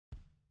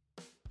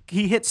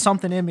he hit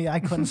something in me. I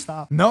couldn't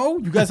stop. No,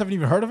 you guys haven't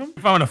even heard of him.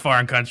 If I'm in a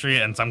foreign country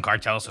and some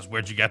cartel says,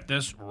 "Where'd you get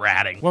this?"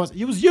 Ratting. It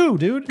was you,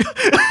 dude.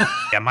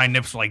 Yeah, my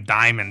nips are like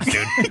diamonds,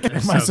 dude.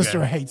 It's My so sister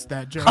good. hates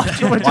that joke.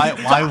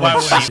 Why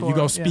would she? You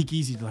go speak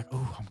easy. You're like,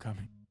 oh, I'm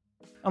coming.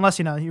 Unless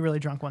you're really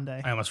drunk one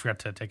day. I almost forgot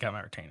to take out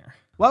my retainer.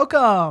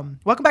 Welcome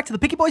back to the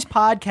Picky Boys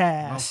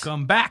podcast.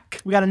 Welcome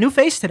back. We got a new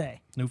face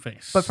today. New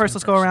face. But first, New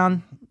let's go person.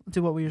 around,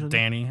 do what we usually do,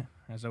 Danny,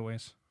 as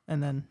always.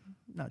 and then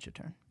now it's your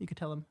turn. You could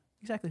tell him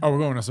exactly. Oh, we're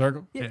going in a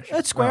circle. yeah, yeah, sure.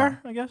 it's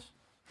square, I guess.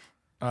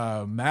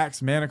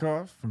 Max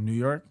Manikoff from New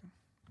York,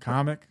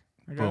 comic.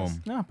 I guess.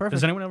 Boom. No, perfect.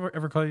 Does anyone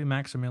ever call you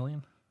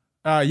Maximilian?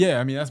 Yeah,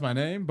 I mean that's my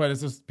name, but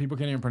it's just people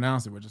can't even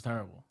pronounce it, which is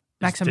terrible.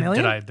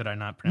 Maximilian? Did I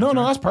not pronounce it?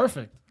 No, right? that's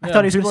perfect. I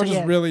thought he was people gonna are say,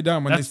 just yeah. really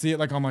dumb when they That's- see it.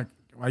 Like I'm like,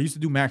 I used to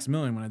do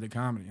Maximilian when I did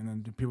comedy, and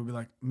then people would be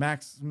like,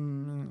 Max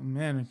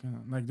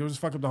Manikoff. Like they would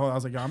just fuck up the whole. I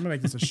was like, yo, I'm gonna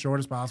make this as short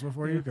as possible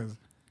for you because.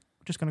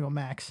 Just gonna go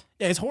Max.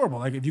 Yeah, it's horrible.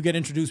 Like if you get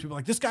introduced, people are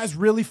like, this guy's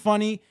really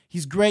funny.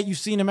 He's great. You've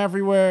seen him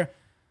everywhere.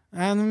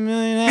 And a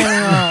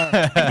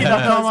millionaire. You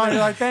know, you're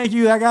like, thank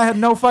you. That guy had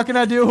no fucking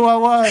idea who I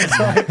was.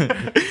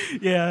 Like,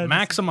 Yeah.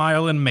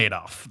 Maximilian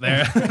Madoff.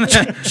 There.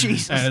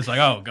 Jesus. And it's like,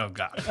 oh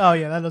God. Oh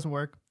yeah, that doesn't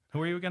work.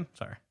 Who are you again?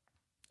 Sorry.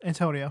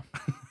 Antonio.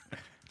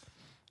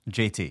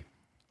 JT.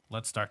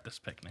 Let's start this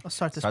picnic. Let's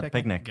start this Start the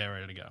picnic. picnic. Get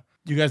ready to go.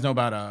 you guys know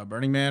about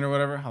Burning Man or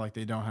whatever? How like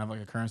they don't have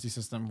like a currency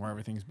system where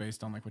everything's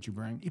based on like what you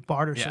bring.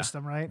 Barter Yeah.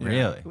 system, right?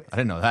 Really? I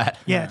didn't know that.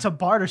 Yeah, it's a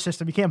barter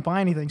system. You can't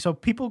buy anything. So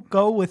people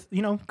go with,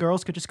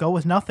 girls could just go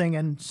with nothing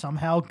and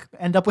somehow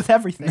end up with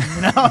everything,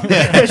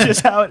 It's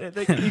just how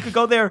you could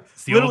go there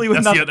It's the literally old-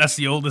 with that's nothing. That's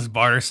the oldest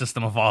barter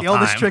system of all The time.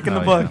 oldest trick in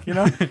the Oh, book,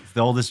 It's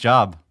the oldest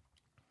job.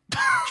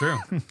 True.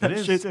 It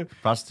is. Shit, too.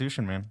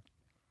 Prostitution, man.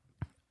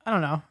 I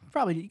don't know.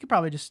 You could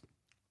probably just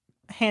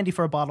handy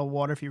for a bottle of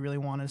water if you really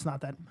want it. It's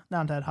not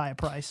that high a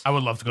price. I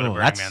would love to go to Oh,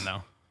 Burning that's- Man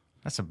though.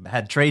 That's a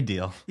bad trade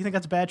deal. You think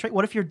that's a bad trade?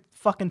 What if you're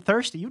fucking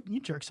thirsty? You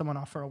jerk someone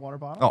off for a water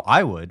bottle. Oh,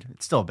 I would.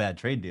 It's still a bad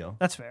trade deal.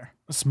 That's fair.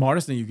 The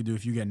smartest thing you could do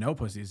if you get no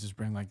pussy is just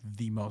bring like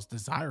the most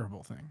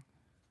desirable thing.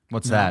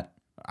 What's that?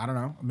 I don't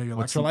know, maybe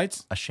What's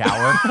electrolytes. A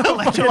shower?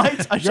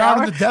 Electrolytes, a You're out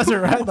shower, in the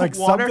desert, right? Like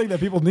water, something that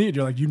people need.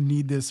 You're like, you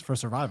need this for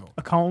survival.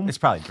 a comb. It's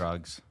probably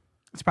drugs.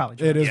 It's probably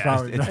drugs. It is Yeah,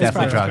 probably. it's it's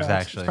definitely probably drugs,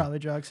 actually. It's probably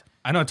drugs.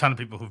 I know a ton of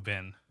people who've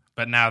been,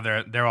 but now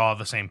they're all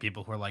the same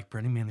people who are like,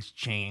 Burning Man has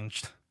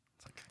changed.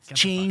 It's like, get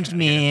the fuck outta here.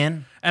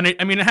 man. And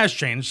it has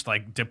changed.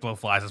 Like Diplo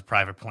flies his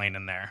private plane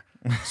in there,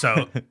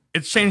 so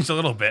it's changed a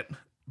little bit.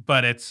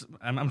 But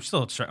I'm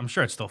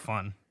sure it's still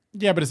fun.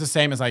 Yeah, but it's the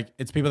same as like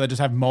it's people that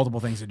just have multiple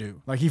things to do.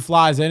 Like he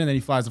flies in and then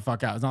he flies the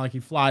fuck out. It's not like he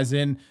flies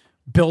in,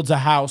 builds a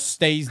house,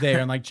 stays there,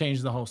 and like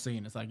changes the whole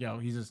scene. It's like, yo,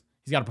 he's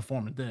got to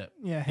perform a dip.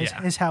 Yeah,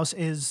 his house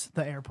is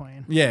the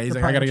airplane. Yeah, he's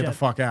The like, I got to private get the jet.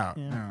 fuck out.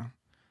 Yeah. Yeah.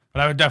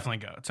 But I would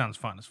definitely go. It sounds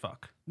fun as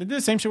fuck. They did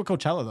the same shit with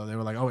Coachella though. They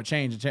were like, oh, it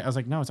changed. I was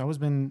like, no, it's always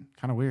been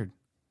kind of weird.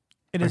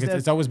 It Like is.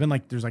 it's always been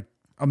like there's like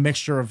a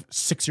mixture of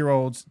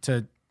 6-year-olds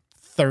to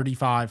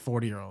 35,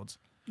 40-year-olds.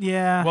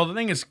 Yeah. Well, the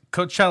thing is,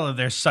 Coachella,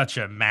 there's such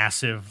a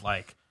massive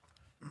like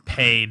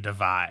pay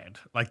divide.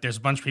 Like, there's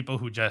a bunch of people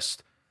who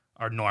just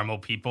are normal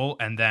people,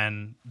 and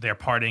then they're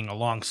partying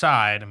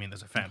alongside. I mean,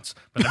 there's a fence,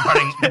 but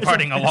they're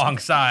partying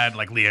alongside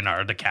like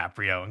Leonardo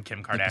DiCaprio and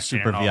Kim Kardashian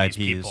super and all these VIPs.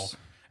 people.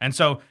 And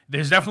so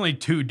there's definitely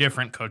two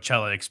different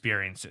Coachella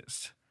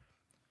experiences.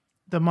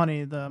 the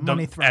money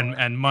throw.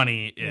 And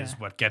money is Yeah.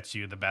 what gets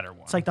you the better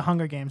one. It's like the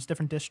Hunger Games,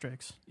 different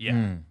districts.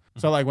 yeah.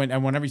 So like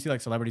whenever you see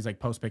like celebrities like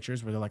post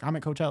pictures where they're like, I'm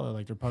at Coachella,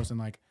 like they're posting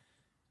like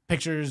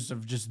pictures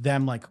of just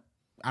them like,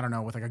 I don't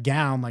know, with like a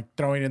gown, like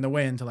throwing it in the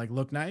wind to like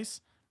look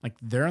nice. Like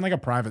they're in like a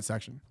private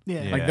section.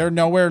 Yeah. Yeah. Like they're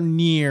nowhere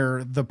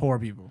near the poor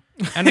people.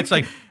 And it's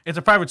like it's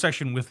a private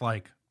section with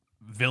like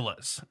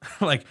villas,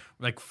 like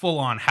full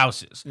on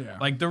houses. Yeah.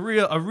 Like a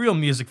real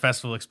music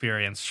festival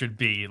experience should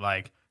be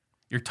like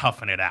you're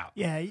toughing it out.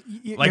 Yeah.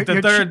 Like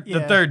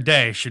the third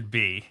day should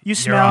be You you're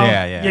smell. on-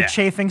 Yeah. You're Yeah.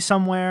 chafing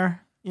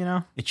somewhere.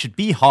 It should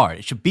be hard.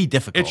 It should be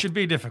difficult. It should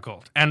be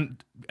difficult. And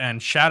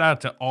shout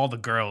out to all the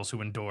girls who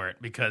endure it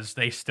because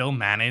they still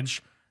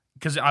manage.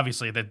 Because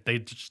obviously they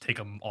just take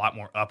a lot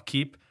more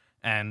upkeep,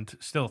 and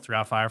still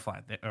throughout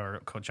Firefly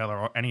or Coachella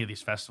or any of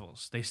these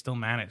festivals, they still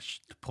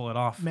manage to pull it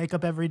off.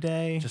 Makeup every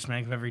day. Just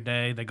make it every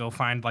day. They go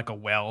find like a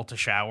well to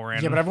shower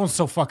in. Yeah, but everyone's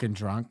so fucking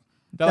drunk.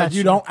 That like That's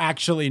you true. don't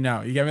actually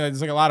know. You get me? Like,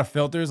 there's like a lot of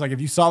filters. Like if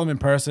you saw them in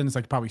person, it's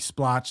like probably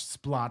splotch,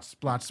 splotch,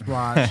 splotch,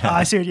 splotch. Oh,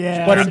 I see it.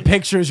 Yeah. But in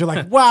pictures, you're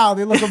like, wow,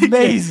 they look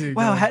amazing.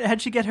 Wow, Like,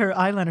 how'd she get her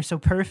eyeliner so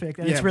perfect?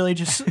 And it's Yeah. really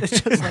just like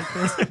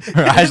this.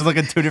 Her eyes look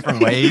in two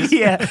different ways.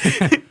 Yeah.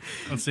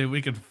 Let's see,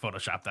 we could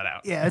Photoshop that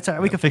out. Yeah, it's all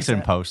right. We can Fix it in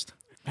that. post.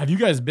 have you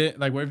guys been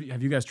like?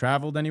 Have you guys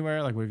traveled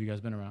anywhere? Like where have you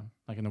guys been around?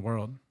 Like in the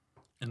world?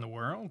 In the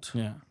world?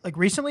 Yeah, Like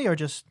recently or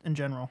just in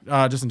general?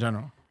 just in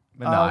general.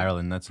 Been to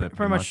Ireland. That's it.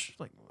 Pretty much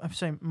like I'd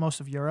say most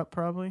of Europe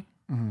probably.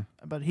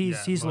 But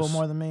he's Yeah, a little most-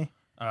 more than me.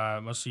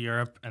 Most of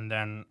Europe, and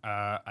then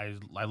I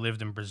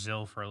lived in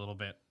Brazil for a little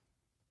bit,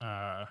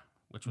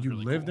 which was You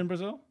really lived cool. in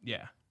Brazil?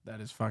 Yeah,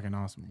 That is fucking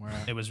awesome. Where?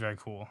 it was very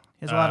cool.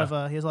 He has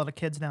a lot of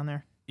kids down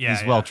there. Yeah,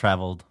 He's well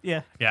traveled.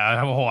 Yeah. Yeah, I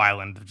have a whole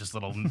island of just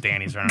little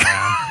Dannies running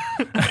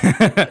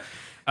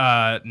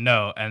around.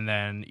 No, and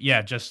then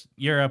just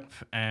Europe,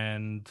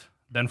 and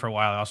then for a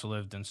while I also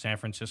lived in San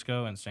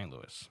Francisco and St.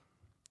 Louis.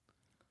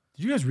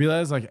 Did you guys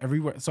realize like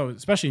everywhere? So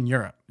especially in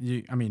Europe,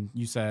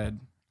 you said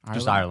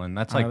Just Ireland.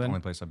 That's like the Ireland?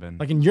 only place I've been.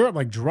 Like in Europe,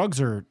 like drugs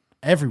are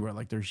everywhere.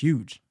 Like they're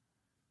huge.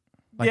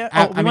 Like,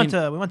 yeah. We went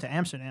to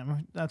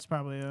Amsterdam. That's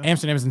probably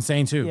Amsterdam is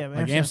insane too. Yeah, like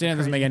Amsterdam's Amsterdam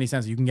doesn't make crazy. any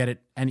sense. You can get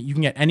it, and you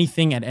can get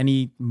anything at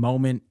any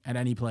moment at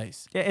any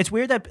place. Yeah, it's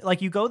weird that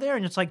like you go there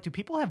and it's like, do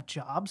people have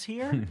jobs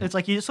here? It's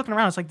like you're just looking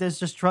around. It's like there's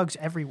just drugs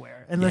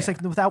everywhere, and it's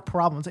like without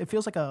problems. It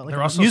feels like a They're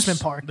an also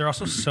amusement park. They're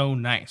also so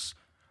nice.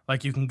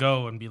 Like you can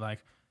go and be like,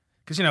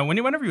 because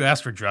whenever you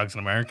ask for drugs in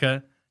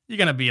America, you're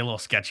gonna be a little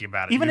sketchy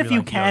about it. Even You're if gonna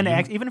you be like, can yo,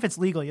 act, even if it's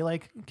legal, you're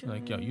like,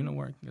 yo, you know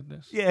where I can get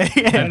this? yeah,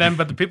 yeah.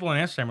 But the people in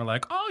Amsterdam are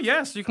like, oh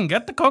yes, you can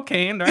get the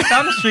cocaine right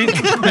down the street.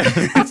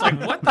 It's like,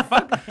 what the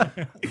fuck?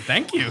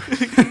 Thank you.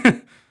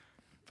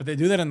 But they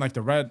do that in like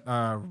the red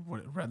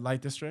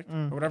light district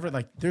or whatever.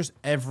 Like there's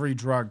every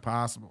drug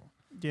possible.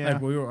 Yeah.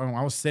 Like when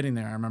I was sitting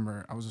there, I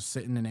remember I was just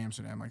sitting in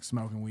Amsterdam, like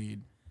smoking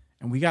weed,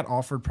 and we got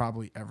offered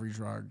probably every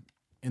drug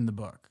in the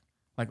book,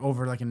 like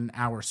over like an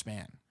hour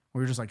span. We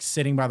were just like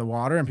sitting by the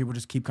water, and people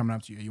just keep coming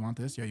up to you. You want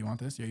this? Yeah, you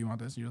want this? Yeah, you want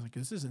this? And you're like,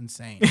 this is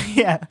insane.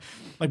 Yeah,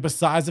 Like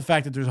besides the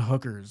fact that there's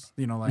hookers,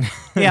 like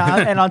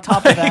yeah, and on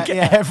top of that,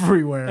 yeah,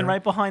 everywhere. and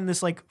right behind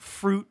this like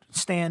fruit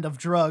stand of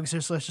drugs,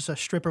 there's just a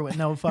stripper with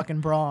no fucking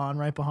bra on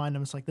right behind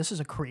him. It's like this is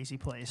a crazy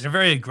place. They're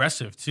very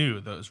aggressive too.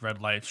 Those red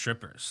light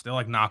strippers. They'll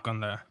like knock on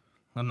their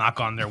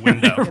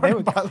window. They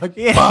would, Like,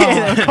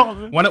 yeah, they would call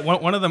them-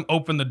 One of them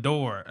opened the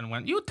door and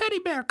went, "You teddy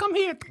bear, come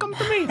here, come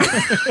to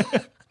me."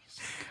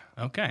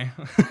 Okay.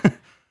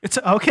 It's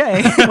okay.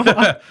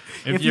 if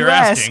If you're you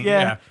ask, asking,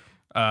 yeah.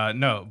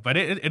 no, but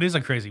it is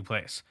a crazy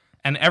place,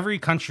 and every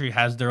country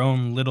has their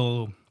own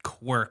little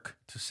quirk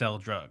to sell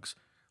drugs.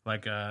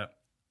 Like, I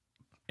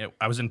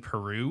was in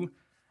Peru,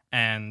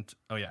 and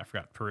I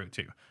forgot Peru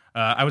too.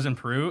 I was in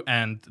Peru,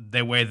 and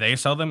the way they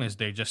sell them is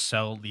they just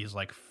sell these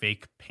like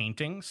fake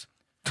paintings,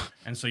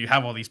 and so you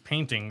have all these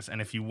paintings,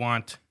 and if you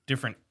want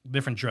different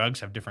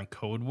drugs have different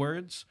code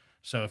words.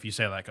 So if you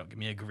say like, "Oh, give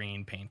me a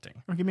green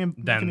painting," Or give me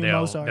then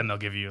Mozart. they'll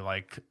give you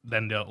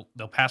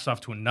they'll pass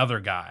off to another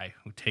guy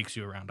who takes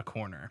you around a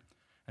corner,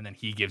 and then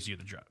he gives you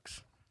the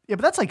drugs. Yeah,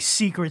 but that's like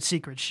secret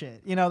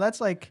shit.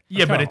 That's like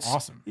Yeah, but kinda it's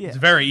awesome. Yeah. It's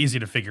very easy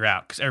to figure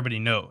out because everybody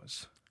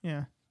knows.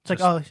 yeah. It's like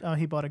oh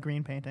he bought a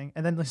green painting,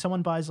 and then like,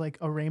 someone buys like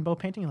a rainbow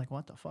painting. You're like,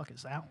 what the fuck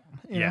is that one?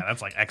 You Yeah, know?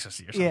 that's like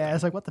ecstasy or something. Yeah,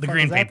 it's like what the The fuck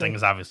green is that painting thing?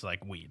 is obviously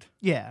like weed.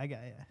 Yeah, I got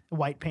a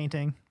white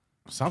painting.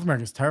 South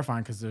America is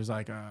terrifying because there's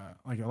like a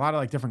lot of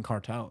like different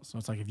cartels. So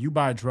it's like if you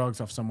buy drugs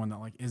off someone that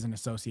like isn't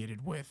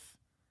associated with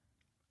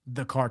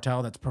the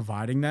cartel that's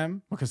providing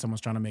them because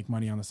someone's trying to make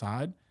money on the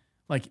side,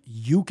 like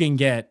you can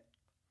get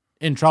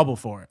in trouble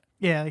for it.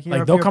 Yeah,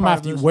 Like they'll come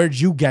after you. Where'd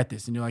you get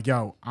this? And you're like,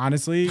 yo,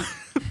 honestly,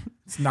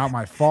 it's not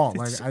my fault.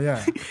 Like,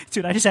 yeah.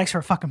 Dude, I just asked for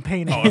a fucking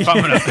painting. Oh, if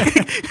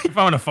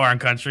I'm in a foreign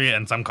country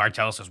and some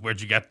cartel says, "Where'd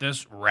you get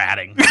this?"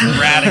 Ratting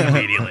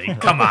immediately.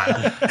 Come on.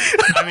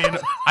 I mean,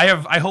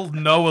 I hold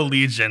no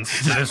allegiance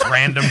to this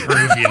random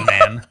Peruvian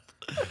man.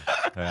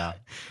 Yeah.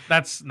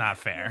 That's not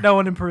fair. No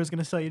one in Peru is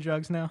gonna sell you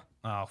drugs now.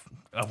 Oh,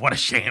 what a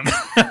shame.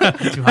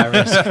 Too high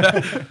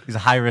risk. He's a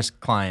high risk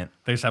client.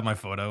 They just have my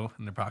photo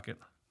in their pocket.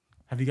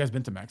 Have you guys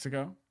been to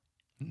Mexico?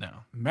 No.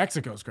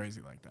 Mexico's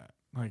crazy like that.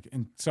 Like,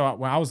 and so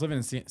when I was living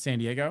in San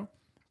Diego,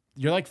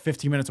 you're like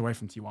 15 minutes away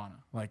from Tijuana,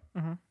 like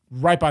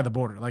right by the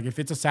border. Like if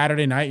it's a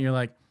Saturday night and you're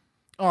like,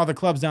 oh, the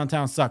clubs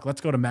downtown suck. Let's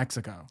go to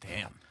Mexico.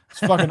 Damn. It's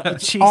fucking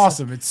it's Jesus.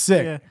 awesome. It's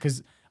sick Yeah.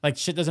 because like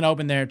shit doesn't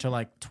open there till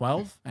like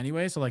 12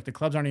 anyway. So like the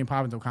clubs aren't even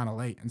popping until kind of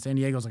late. And San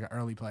Diego's like an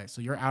early place.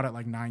 So you're out at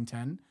like 9,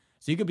 10.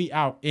 So you could be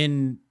out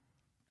in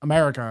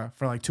America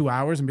for like 2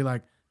 hours and be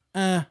like,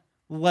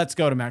 let's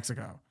go to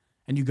Mexico.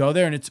 And you go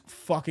there and it's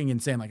fucking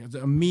insane. Like it's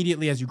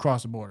immediately as you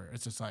cross the border,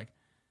 it's just like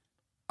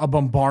a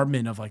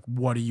bombardment of like,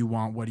 what do you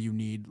want? What do you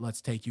need?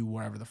 Let's take you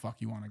wherever the fuck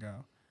you want to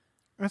go.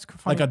 That's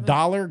funny. Like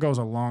 $1 goes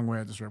a long way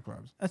at the strip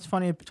clubs. That's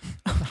funny.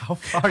 How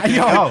far do you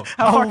Yo, go?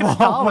 How far a can long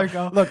 $1 way.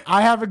 go? Look,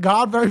 I haven't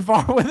gone very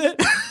far with it,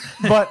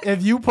 but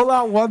if you pull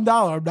out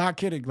 $1, I'm not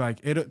kidding. Like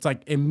it's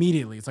like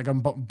immediately, it's like a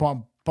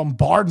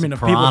bombardment of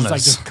people just like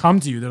piranhas. just come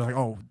to you. They're like,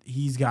 oh,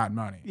 he's got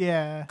money.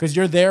 Yeah. Because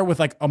you're there with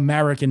like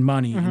American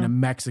money in a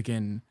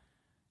Mexican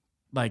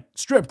like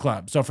strip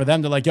club. So for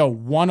them to like, yo,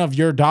 one of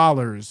your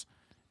dollars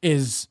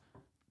is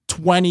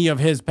 20 of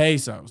his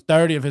pesos,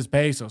 30 of his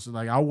pesos. So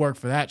like, I'll work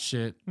for that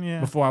shit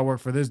before I work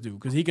for this dude.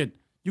 Because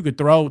you could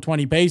throw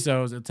 20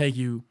 pesos, it'll take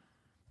you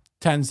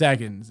 10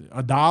 seconds.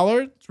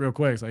 $1, it's real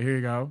quick. So here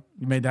you go.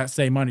 You made that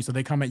same money. So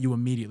they come at you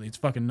immediately. It's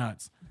fucking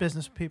nuts.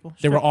 Business people.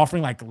 They were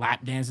offering like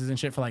lap dances and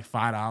shit for like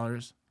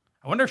 $5.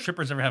 I wonder if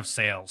strippers ever have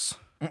sales.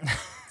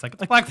 It's like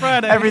Black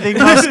Friday. Everything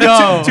must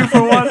go. 2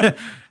 for 1.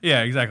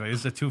 Yeah, exactly.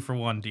 It's a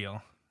 2-for-1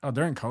 deal. Oh,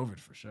 during COVID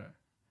for sure.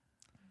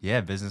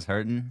 Yeah, business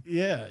hurting.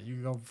 Yeah, you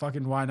go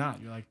fucking why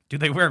not? You're like, Do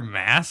they wear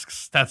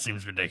masks? That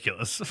seems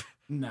ridiculous.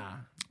 nah.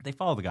 They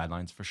follow the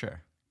guidelines for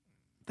sure.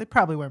 They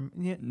probably wear.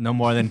 Yeah, No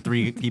more than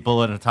 3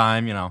 people at a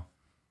time, you know.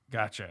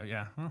 Gotcha.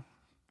 Yeah.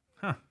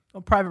 Huh.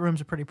 well, private rooms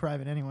are pretty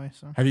private anyway.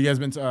 So Have you guys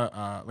been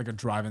to like a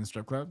drive-in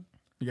strip club?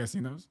 You guys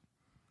seen those?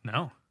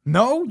 No.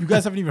 No, you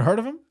guys haven't even heard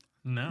of them.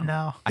 No.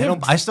 no,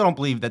 I still don't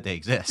believe that they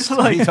exist. What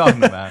are you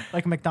talking about?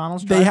 like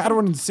McDonald's. They drive-thru? had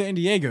one in San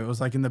Diego. It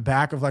was like in the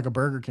back of like a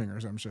Burger King or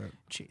some shit.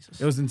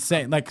 Jesus. It was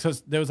insane. Like, so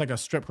there was like a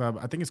strip club.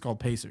 I think it's called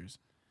Pacers,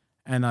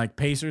 and like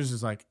Pacers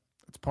is like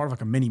it's part of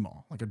like a mini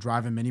mall, like a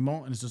drive-in mini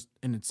mall, and it's just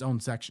in its own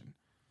section.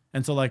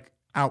 And so like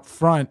out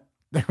front,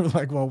 they were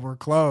like, "Well, we're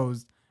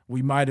closed.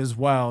 We might as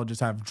well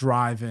just have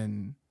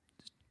drive-in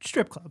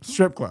Strip clubs.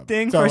 strip club."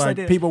 Ding, so first like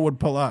idea. people would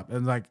pull up,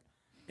 and like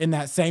in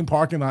that same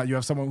parking lot, you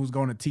have someone who's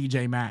going to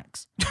TJ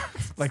Maxx,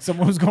 like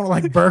someone who's going to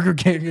like Burger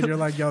King, and you're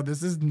like, "Yo,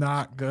 this is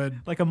not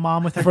good Like a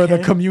mom with her for the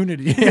kid.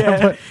 community."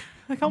 Yeah. But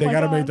Like, oh they my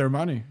got to God. make their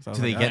money. So I was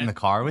Do they like, get in the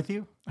car with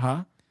you?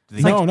 huh? Do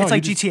they like- No, it's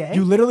like you just- GTA?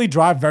 You literally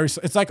drive very.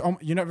 It's like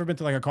you never been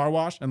to like a car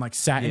wash and like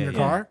sat in Yeah, your yeah.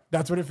 car.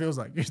 That's what it feels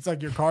like. It's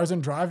like your car's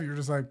in drive. You're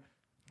just like,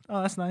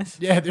 Oh, that's nice.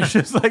 yeah. There's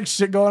just like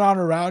shit going on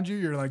around you.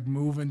 You're like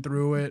moving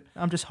through it.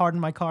 I'm just hard in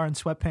my car in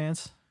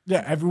sweatpants.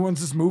 Yeah,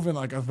 everyone's just moving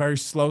like a very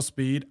slow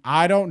speed.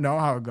 I don't know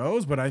how it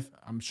goes, but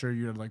I'm sure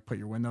you'd like put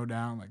your window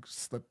down, like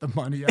slip the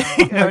money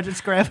out. Yeah,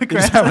 just grab it. You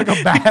just have like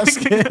a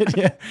basket.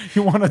 Yeah,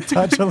 you want to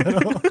touch a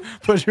little,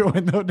 push your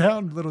window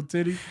down, little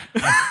titty.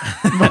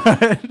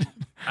 But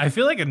I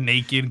feel like a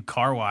naked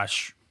car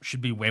wash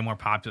should be way more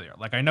popular.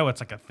 Like I know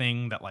it's like a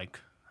thing that like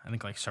I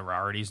think like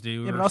sororities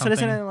do. Yeah, or but also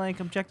something. isn't it like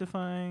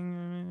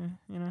objectifying?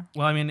 You know.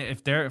 Well, I mean,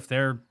 if they're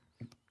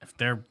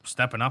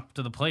stepping up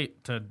to the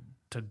plate to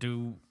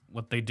do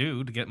what they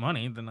do to get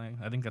money, then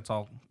I think that's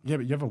all. yeah,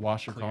 but you ever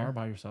wash your Clear. car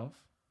by yourself?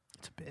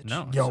 It's a bitch.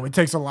 No, Yo, it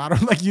takes a lot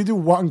of like you do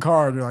one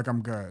car, and you're like,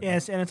 I'm good.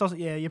 Yes, and it's also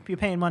you're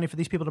paying money for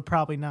these people to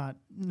probably not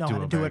know Do how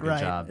to a do very it good right.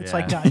 job, It's yeah.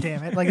 like, god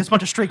damn it! Like there's a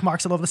bunch of streak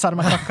marks all over the side of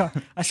my car.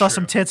 I saw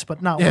some tits,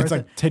 but not Yeah, worth it's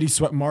like it. titty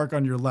sweat mark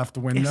on your left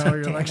window. like,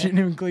 You're damn like, it. she didn't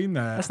even clean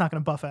that. That's not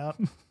gonna buff out.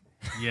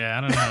 yeah,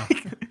 I don't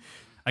know.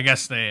 I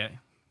guess yeah,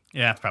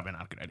 it's probably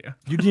not a good idea.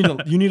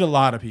 You need a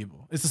lot of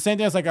people. It's the same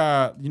thing as like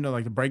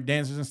like the break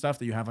dancers and stuff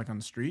that you have like on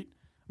the street.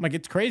 I'm like,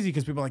 it's crazy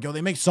because people are like, yo,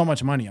 they make so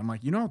much money. I'm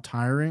like, you know how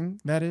tiring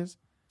that is?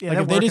 Yeah, like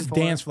they're if they working just for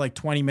dance it. for like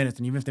 20 minutes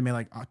and even if they made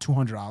like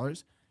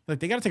 $200, like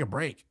they got to take a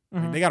break.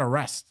 Like, they got to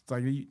rest. It's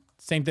like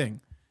same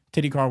thing.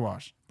 Titty car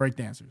wash, break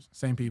dancers,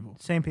 same people,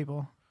 Same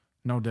people,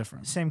 no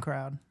difference. same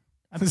crowd.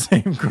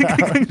 Same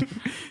crowd.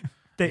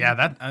 Yeah,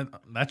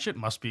 that shit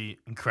must be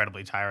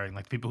incredibly tiring.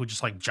 Like people who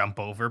just like jump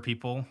over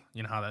people.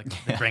 You know how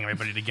they bring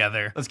everybody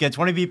together. Let's get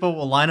 20 people.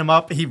 We'll line him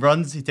up. He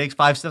runs. He takes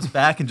 5 steps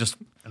back and just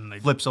And they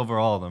flips over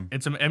all of them.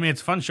 It's a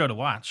fun show to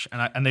watch,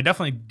 and they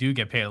definitely do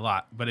get paid a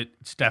lot, but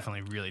it's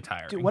definitely really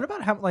tiring. Dude, what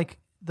about how like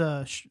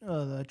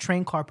the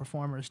train car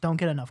performers don't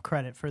get enough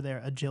credit for their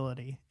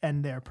agility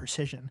and their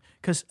precision?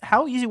 Because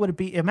how easy would it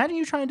be? Imagine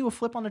you trying to do a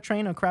flip on a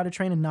train, a crowded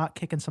train, and not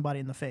kicking somebody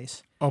in the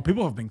face. Oh,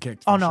 people have been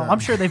kicked. Oh for no, sure. I'm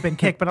sure they've been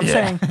kicked, but I'm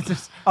saying,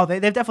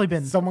 they've definitely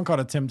been. Someone caught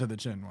a Tim to the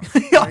chin once.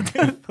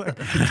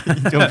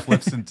 Doing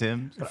flips and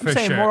Tims. I'm For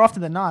saying sure. more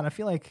often than not, I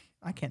feel like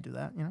I can't do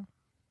that. You know?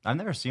 I've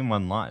never seen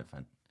one live,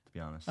 to be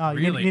honest. Oh,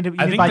 Really? you need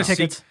to buy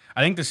tickets.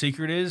 I think the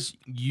secret is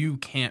you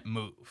can't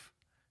move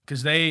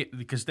because they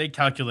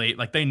calculate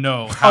like they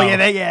know. How, Oh, yeah,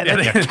 they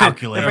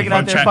calculate. They bring it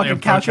out there, fucking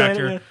calculate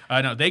it.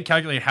 No, they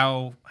calculate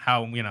how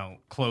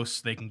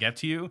close they can get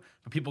to you,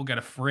 but people get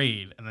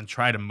afraid and then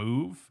try to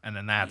move, and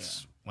then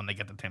that's when they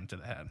get the Tim to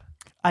the head.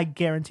 I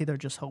guarantee they're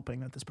just hoping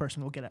that this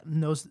person will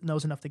knows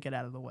enough to get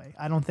out of the way.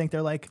 I don't think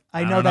they're like,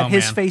 I know don't that know,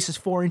 his man. face is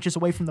 4 inches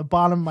away from the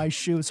bottom of my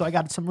shoe, so I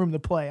got some room to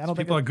play. I don't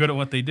think People are good at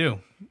what they do.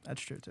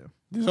 that's true too.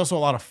 There's also a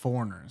lot of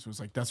foreigners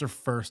who's like, that's their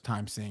first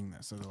time seeing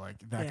this. So they're like,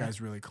 that Yeah.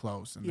 guy's really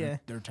close. And Yeah.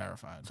 they're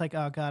terrified. It's like,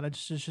 oh god,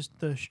 it's just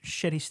the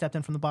shit he stepped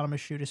in from the bottom of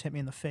his shoe just hit me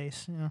in the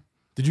face. You know,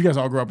 Did you guys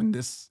all grow up in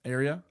this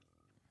area?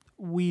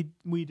 we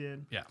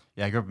did. Yeah.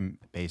 Yeah, I grew up in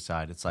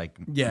Bayside. It's like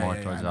more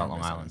I towards know Long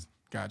this Island. is.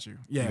 Got you.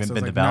 Yeah. You been so it's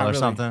to like Bell not or really-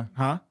 something?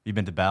 Huh? You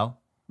been to Bell?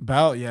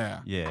 Bell,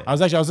 yeah. Yeah. I was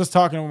just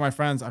talking with my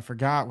friends. I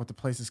forgot what the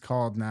place is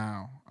called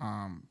now.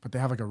 But they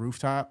have like a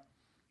rooftop.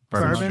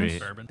 Bourbon Bourbon? Street.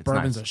 Bourbon. It's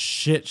Bourbon's nice. a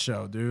shit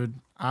show, dude.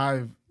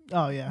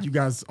 Oh yeah. You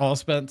guys all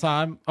spent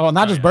time. Oh,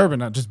 not just Bourbon,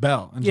 not just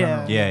Bell in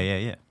Yeah. general.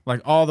 Yeah.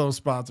 Like all those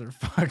spots are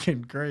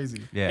fucking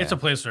crazy. Yeah. It's a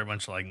place where a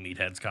bunch of like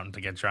meatheads come to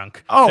get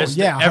drunk. Oh There's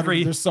yeah,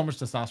 every there's so much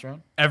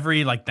testosterone.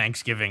 like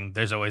Thanksgiving,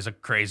 there's always a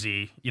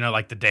crazy,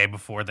 like the day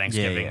before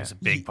Thanksgiving yeah. is a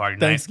big party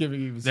night. Thanksgiving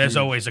Eve is There's huge.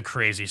 always a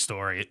crazy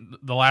story.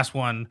 The last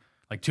one,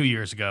 like 2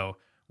 years ago,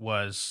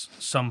 was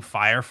some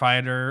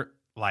firefighter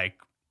like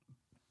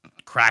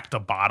cracked a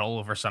bottle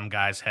over some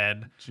guy's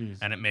head, Jeez.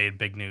 and it made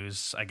big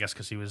news. I guess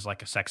because he was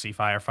like a sexy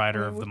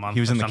firefighter of the month. He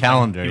was or in the something.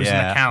 calendar, He was in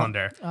yeah. the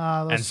calendar,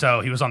 Those- and so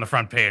he was on the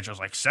front page. I was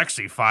like,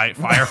 "Sexy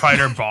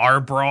firefighter bar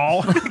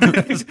brawl,"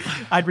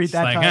 I'd read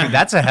that. like, comment. Dude,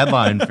 that's a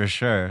headline for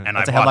sure. and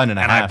That's a I bought, headline and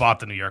a half. I bought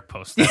the New York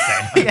Post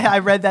that day. Yeah, I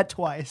read that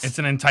twice. It's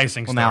an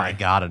enticing well, story. now I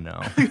gotta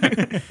know.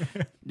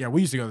 Yeah,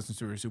 we used to go to this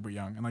since we were super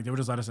young, and like they would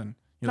just let us in.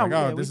 You're No,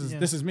 like, oh, yeah,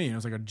 this is me. And it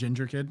was like a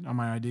ginger kid on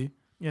my ID.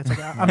 Yeah, it's like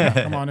I'm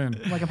Come on in.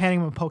 like I'm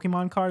handing him a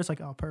Pokemon card. It's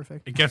like, oh,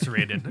 perfect. It gets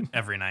raided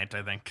every night,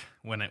 I think.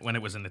 When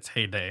it was in its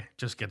heyday, it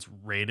just gets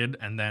raided,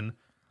 and then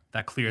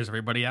that clears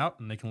everybody out,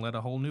 and they can let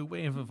a whole new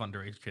wave of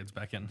underage kids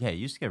back in. Yeah, it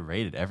used to get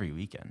raided every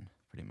weekend,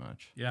 pretty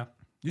much. Yeah.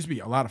 Used to be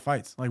a lot of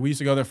fights. Like we used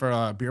to go there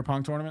for beer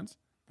pong tournaments.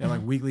 They had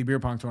like weekly beer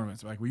pong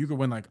tournaments. Like where you could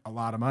win like a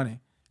lot of money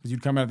because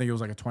you'd come in. I think it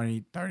was like a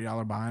 $20,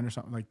 $30 buy-in or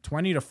something. Like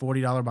 $20 to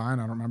 $40 buy-in.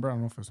 I don't remember. I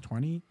don't know if it was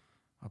 20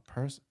 a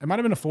person. It might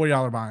have been a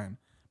 $40 buy-in,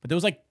 but there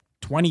was like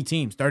 20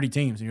 teams, 30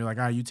 teams, and you're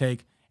like, you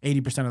take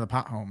 80% of the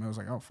pot home. It was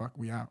like, oh fuck,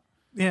 we out.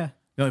 Yeah.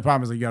 The only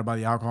problem is like you got to buy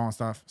the alcohol and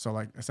stuff. So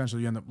like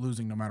essentially you end up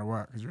losing no matter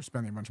what because you're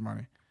spending a bunch of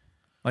money.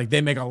 Like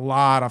they make a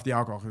lot off the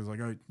alcohol because like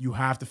you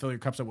have to fill your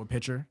cups up with a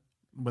pitcher.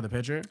 But and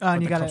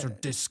the you cups gotta- are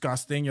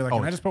disgusting. You're like,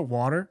 can I just put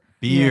water?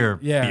 Beer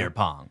Yeah.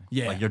 pong.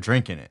 Yeah. Like you're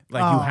drinking it.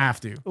 Like you have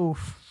to.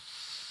 Oof.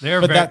 They're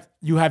But very, that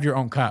you have your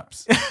own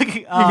cups.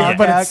 Oh, Yeah,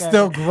 but okay, it's okay.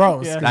 still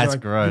gross. Yeah. 'cause That's you're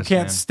like, gross, You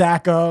can't man.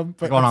 stack them.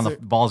 But Going on that's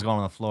the it. balls going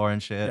on the floor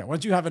and shit. Yeah,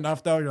 once you have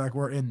enough though, you're like,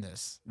 we're in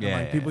this. And Yeah,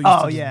 like yeah, people yeah. used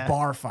Oh, to just yeah.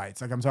 bar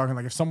fights. Like I'm talking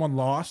like if someone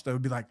lost, it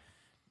would be like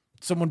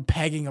someone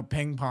pegging a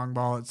ping pong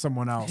ball at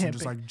someone else Yeah, and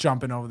just big- like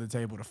jumping over the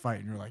table to fight.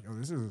 And you're like, oh,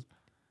 this is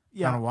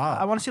Yeah, kinda wild.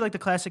 I want to see like the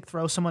classic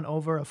throw someone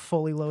over a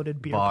fully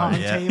loaded beer Bar,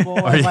 pong yeah. table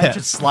Or, and like yeah,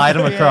 just slide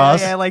 'em Yeah,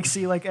 across. Yeah, like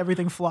see like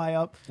everything fly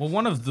up. well,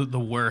 one of the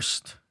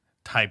worst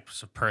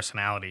types of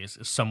personalities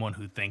is someone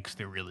who thinks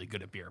they're really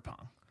good at beer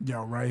pong.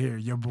 yo, right here,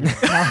 your boy.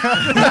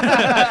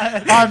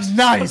 I'm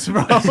nice,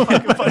 bro.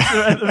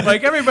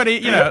 Like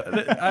everybody,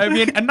 I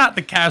mean, and not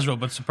the casual,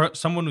 but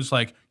someone who's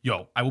like,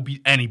 yo, I will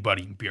beat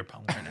anybody in beer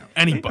pong right now.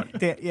 Anybody.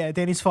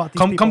 Danny's fought these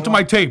Come people to a my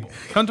lot. table.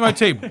 Come to my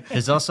table.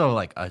 There's also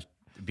like a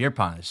beer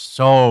pong. There's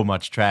so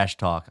much trash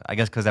talk. I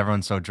guess because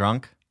everyone's so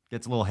drunk.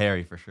 Gets a little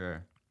hairy for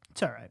sure.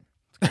 It's all right.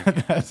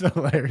 That's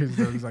hilarious.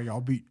 Dude. He's like, I'll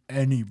beat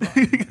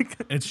anybody.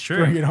 It's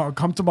Bring true. it on.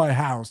 Come to my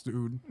house,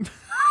 dude.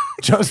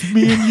 Just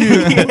me and you.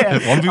 Yeah.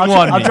 1v1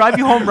 I'll me. drive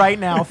you home right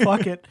now.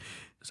 Fuck it.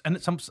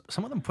 And some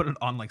of them put it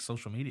on like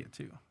social media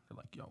too. They're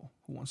like, yo,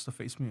 who wants to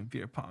face me in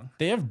beer pong?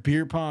 They have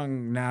beer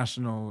pong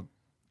national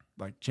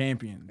like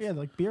champions. Yeah,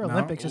 like beer No?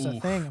 Olympics is a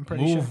Oof. thing. I'm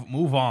pretty sure.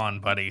 Move on,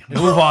 buddy.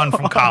 Move on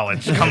from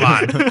college. Come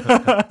on.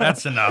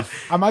 That's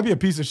enough. I might be a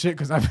piece of shit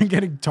because I've been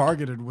getting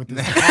targeted with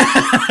this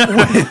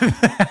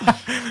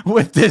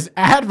with this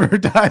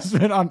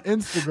advertisement on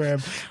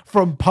Instagram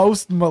from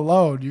Post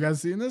Malone. You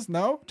guys seen this?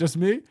 No, just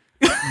me.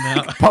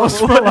 No.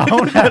 Post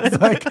Malone has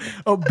like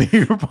a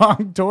beer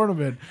pong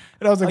tournament,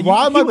 and I was like, Oh,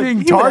 why am I he would being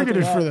enter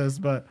targeted that. for this?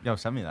 But Yo,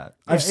 send me that.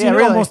 I've Yeah, seen yeah, it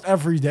really. almost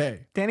every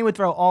day. Danny would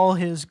throw all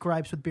his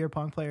gripes with beer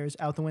pong players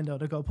out the window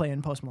to go play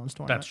in Post Malone's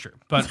tournament. That's true.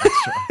 But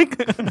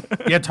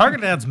yeah,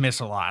 targeted ads miss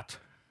a lot.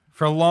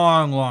 For a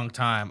long, long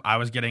time, I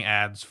was getting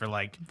ads for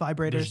like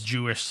Vibrators. this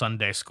Jewish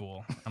Sunday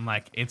school. I'm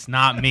like, it's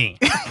not me.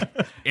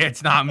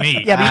 It's not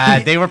me. Yeah,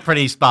 but They were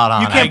pretty spot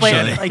on. you can't play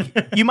actually. it.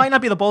 Like you might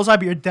not be the bullseye,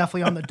 but you're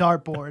definitely on the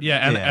dartboard. Yeah,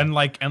 and, Yeah. and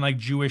like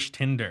Jewish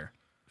Tinder.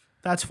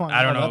 That's fun.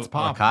 I don't know. That's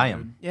pop.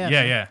 Kayam. Yeah.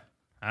 Yeah.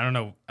 I don't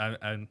know.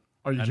 I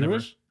Are you I never-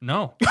 Jewish?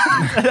 No.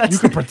 You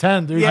can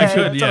pretend, dude. Yeah, I could, that's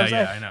what I'm yeah,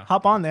 saying. I know.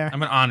 Hop on there.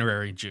 I'm an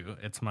honorary Jew.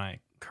 It's my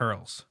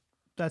curls.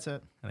 That's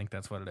it. I think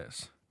that's what it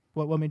is.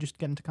 What made you just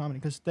get into comedy?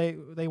 Because they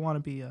want to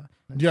be. Do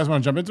you guys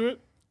want to jump into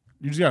it?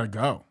 You just gotta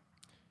go.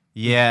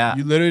 Yeah.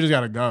 You literally just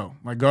gotta go.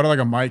 Like go to like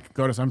a mic,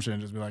 go to some shit,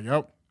 and just be like,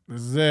 "Yep,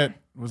 this is it.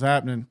 What's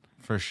happening?"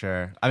 For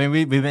sure. I mean,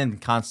 we've been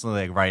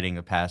constantly like writing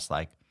the past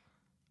like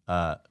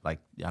I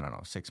don't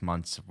know, 6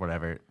 months or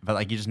whatever. But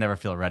like you just never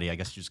feel ready. I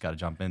guess you just got to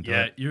jump into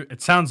Yeah, it.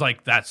 it sounds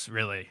like that's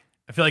really.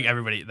 I feel like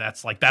everybody.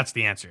 That's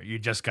the answer. You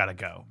just gotta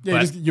go. Yeah,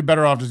 But- you're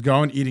better off just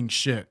going eating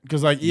shit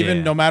because like even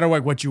Yeah. no matter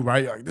like what you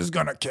write, you're like this is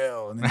gonna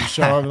kill, and then you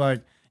show up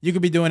like you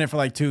could be doing it for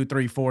like 2,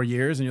 3, 4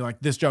 years, and you're like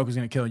this joke is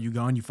gonna kill. You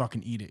go and you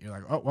fucking eat it. You're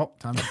like, oh well,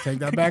 time to take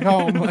that back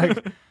home.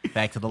 Like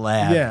Back to the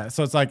lab. yeah,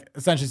 so it's like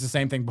essentially it's the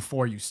same thing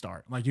before you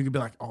start. Like you could be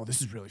like, oh this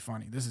is really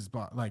funny. This is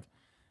like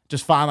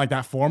just find like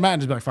that format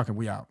and just be like fucking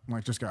we out.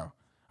 Like just go.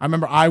 I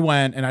remember I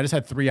went and I just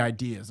had 3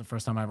 ideas the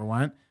first time I ever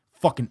went.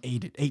 Fucking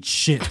ate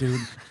shit,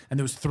 dude. And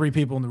there was 3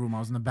 people in the room. I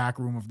was in the back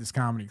room of this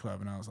comedy club,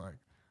 and I was like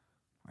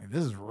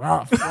this is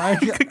rough.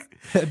 Like,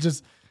 it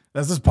just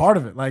that's just part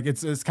of it. Like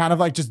it's kind of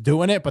like just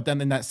doing it, but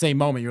then in that same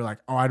moment, you're like,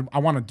 oh, I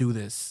want to do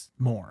this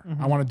more.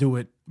 I want to do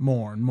it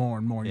more and more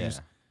and more. Yeah.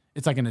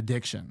 It's like an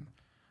addiction.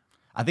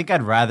 I think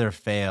I'd rather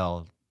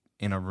fail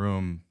in a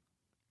room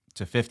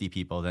to 50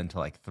 people than to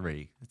like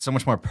 3. It's so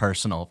much more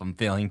personal if I'm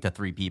failing to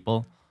 3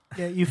 people.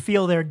 Yeah, you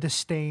feel their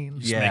disdain.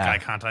 Just Yeah. make eye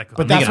contact with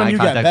But them. that's making when eye you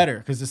get contact. better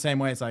because the same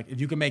way it's like if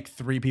you can make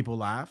 3 people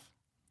laugh,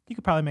 You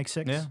could probably make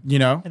 6. Yeah. you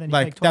know, And then you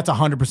like take 12. that's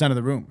 100% of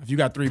the room. If you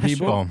got 3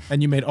 people true.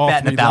 and you made all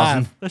Batting 3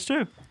 1,000. laugh, That's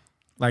true.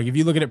 like if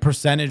you look at it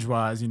percentage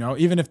wise, you know,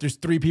 even if there's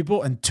 3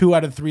 people and 2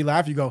 out of 3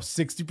 laugh, you go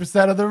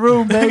 60% of the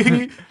room,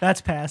 baby.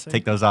 That's passing.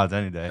 Take those odds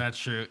any day. That's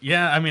true.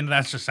 Yeah, I mean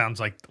that just sounds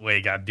like the way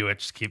you gotta do it.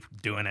 Just keep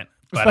doing it.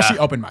 But, Especially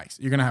open mics.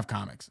 You're gonna have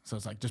comics, so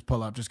it's like just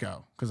pull up, just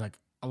go. Because like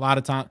a lot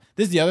of time,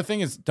 this is the other thing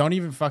is don't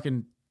even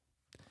fucking.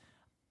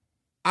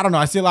 I don't know.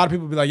 I see a lot of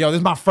people be like, "Yo, this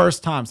is my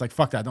first time." It's like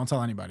fuck that. Don't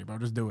tell anybody, bro.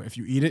 Just do it. If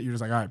you eat it, you're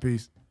just like, all right,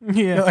 peace.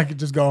 yeah. Like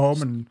just go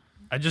home and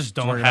I just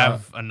don't worried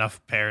have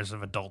enough pairs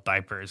of adult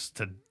diapers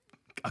to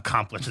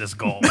accomplish this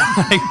goal.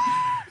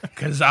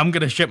 Because I'm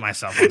gonna shit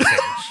myself on stage.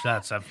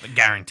 That's a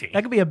guarantee.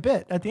 That could be a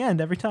bit at the end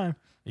every time.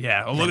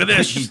 Yeah. Oh, look at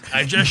this!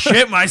 I just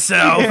shit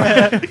myself.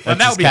 But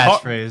that would be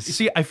hard. catchphrase.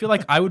 See, I feel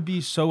like I would be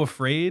so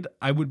afraid.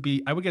 I would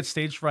get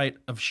stage fright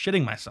of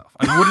shitting myself.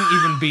 I wouldn't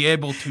even be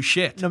able to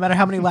shit. No matter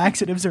how many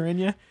laxatives are in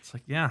you. It's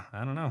like, yeah,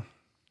 I don't know.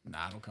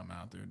 Nah, it'll come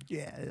out, dude.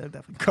 Yeah, it'll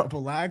definitely.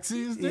 Couple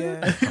laxies, dude.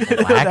 Yeah,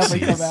 it'll definitely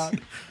come Laxies. out.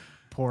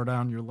 Pour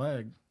down your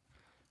leg.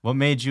 What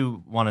made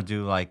you want to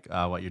do like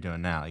what you're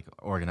doing now, like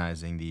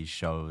organizing these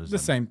shows? The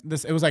same.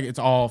 It was like it's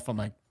all from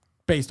like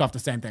based off the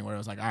same thing where it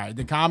was like, all right,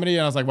 did comedy,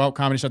 and I was like, well,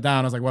 comedy shut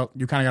down. I was like, well,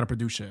 you kind of got to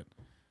produce shit.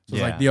 So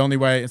it's like the only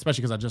way,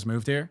 especially because I just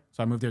moved here.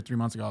 So I moved here 3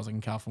 months ago. I was like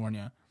in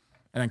California,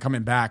 and then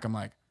coming back, I'm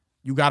like,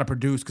 you got to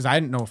produce because I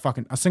didn't know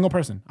a single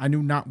person. I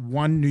knew not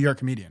one New York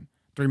comedian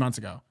 3 months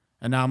ago,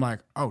 and now I'm like,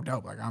 oh,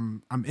 dope. Like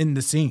I'm in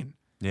the scene.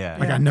 Yeah.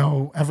 Like I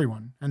know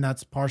everyone, and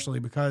that's partially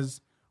because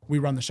we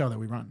run the show that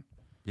we run.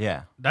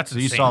 Yeah. That's so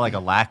you insane. saw like a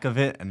lack of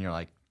it, and you're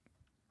like,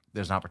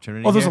 there's an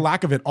opportunity. Well, there's a here?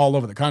 lack of it all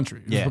over the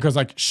country. Yeah. Because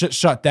like shit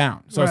shut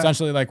down. So Right.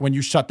 essentially, like when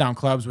you shut down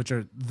clubs, which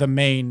are the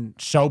main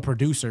show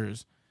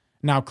producers,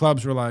 now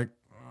clubs were like,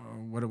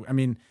 what do we, I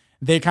mean,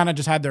 they kind of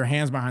just had their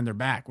hands behind their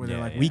back where they're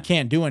Yeah, like, yeah. we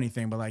can't do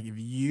anything, but like if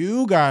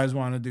you guys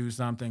want to do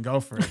something, go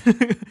for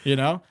it. You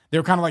know? They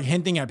were kind of like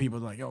hinting at people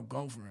like, yo,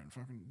 go for it,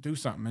 fucking do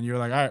something. And you're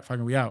like, all right,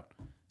 fucking we out.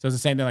 So it's the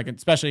same thing, like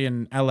especially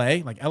in LA.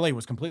 Like LA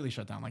was completely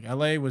shut down. Like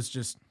LA was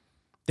just,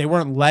 they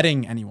weren't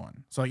letting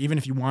anyone. So like even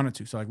if you wanted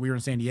to. So like we were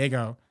in San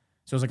Diego.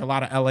 So it was like a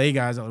lot of LA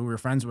guys that we were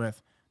friends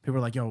with. People were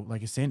like, yo,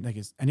 like is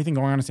anything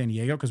going on in San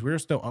Diego? Because we were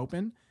still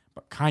open,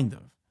 but kind of.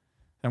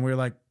 And we were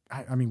like,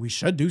 I mean, we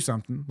should do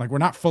something. Like we're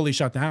not fully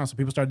shut down. So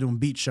people started doing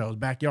beach shows,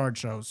 backyard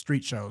shows,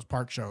 street shows,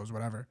 park shows,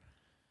 whatever.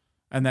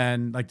 And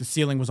then like the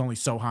ceiling was only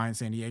so high in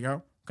San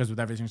Diego because with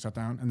everything shut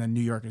down. And then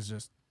New York is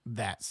just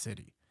that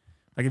city.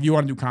 Like if you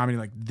want to do comedy,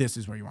 like this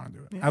is where you want to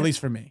do it. Yeah. At least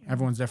for me.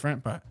 Everyone's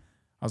different, but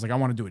I was like, I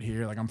want to do it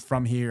here. Like I'm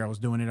from here. I was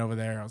doing it over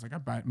there. I was like,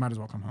 I might as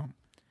well come home.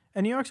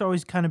 And New York's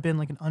always kind of been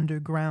like an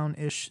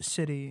underground-ish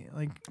city.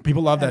 Like,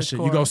 People love At that its shit.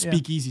 core, You go yeah.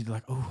 speakeasy, they're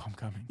like, oh, I'm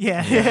coming.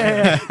 yeah.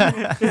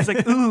 It's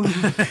like, ooh.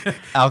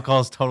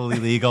 Alcohol's totally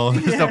legal.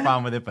 There's no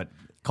problem with it, but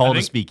call it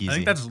a speakeasy. I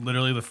think that's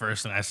literally the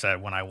first thing I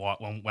said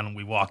when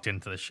we walked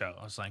into the show.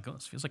 I was like, oh,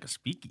 this feels like a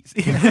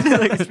speakeasy.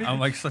 I'm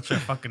like such a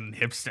fucking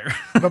hipster.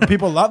 But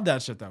people love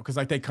that shit though, because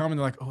like they come and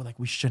they're like, oh, like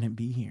we shouldn't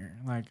be here.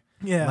 Like,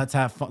 Yeah. let's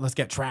have fun. Let's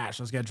get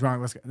trash. Let's get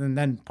drunk. And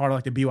then part of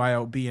like the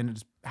BYOB and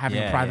just having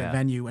a Yeah, private yeah.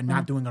 venue and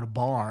not doing it at a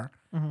bar,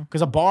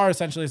 because a bar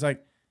essentially is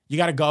like you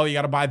got to go, you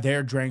got to buy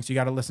their drinks, you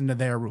got to listen to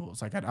their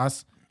rules. Like at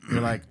us,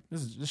 you're like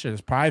this shit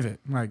is private.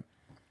 Like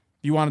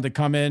you wanted to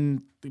come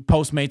in,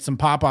 Postmate some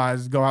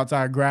Popeyes, go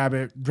outside, grab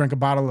it, drink a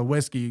bottle of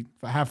whiskey,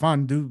 have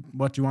fun, do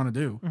what you want to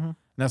do. And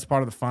that's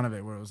part of the fun of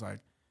it, where it was like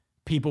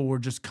people were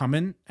just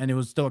coming, and it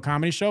was still a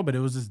comedy show, but it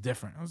was just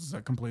different. It was just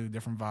a completely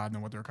different vibe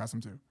than what they're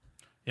accustomed to.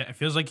 Yeah, it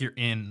feels like you're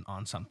in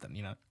on something.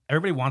 You know,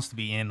 everybody wants to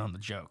be in on the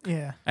joke.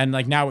 Yeah. And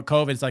like now with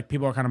COVID, it's like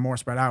people are kind of more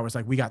spread out. Where it's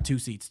like we got two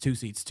seats,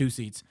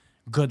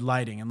 good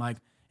lighting, and like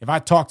if I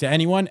talk to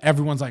anyone,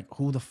 everyone's like,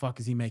 "Who the fuck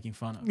is he making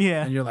fun of?"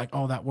 Yeah. and you're like,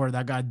 "Oh,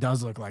 that guy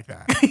does look like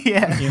that."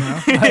 Yeah. You know.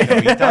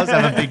 he does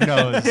have a big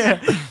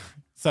nose.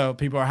 So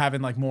people are having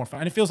like more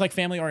fun, and it feels like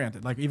family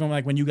oriented. Like even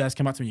like when you guys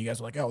come up to me, you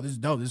guys were like, "Oh, this is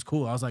dope. This is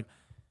cool." I was like,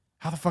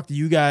 how the fuck do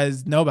you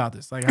guys know about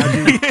this? Like, how do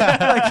you,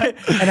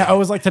 and I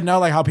always like to know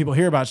like how people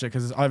hear about shit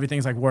because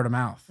everything's like word of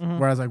mouth.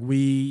 Whereas like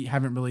we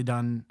haven't really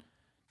done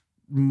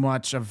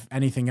much of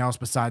anything else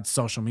besides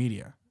social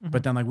media.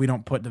 But then like we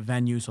don't put the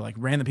venue, so like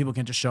random people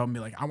can just show up and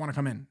be like, I want to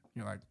come in.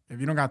 You're like, if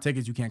you don't got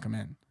tickets, you can't come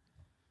in.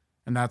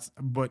 And that's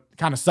but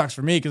kind of sucks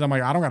for me because I'm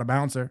like, I don't got a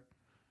bouncer.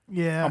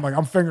 Yeah. I'm like,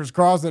 I'm fingers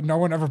crossed that no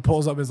one ever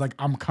pulls up and is like,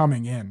 I'm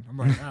coming in. I'm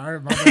like, all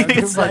right, my bad.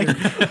 It's like-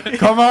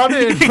 come on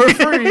in for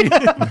free.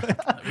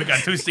 We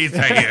got 2 seats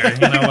right here.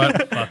 You know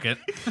what? Fuck it.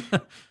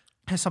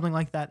 Has something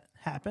like that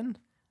happened?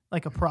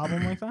 Like a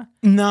problem like that?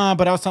 Nah,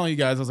 but I was telling you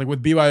guys, I was like,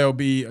 with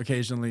BYOB,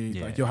 occasionally,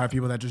 Yeah, like you'll have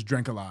people that just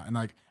drink a lot, and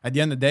like at the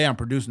end of the day, I'm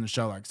producing the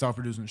show, like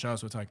self-producing the show.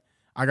 So it's like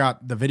I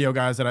got the video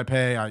guys that I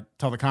pay. I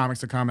tell the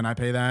comics to come, and I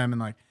pay them, and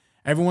like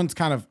everyone's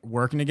kind of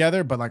working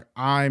together. But like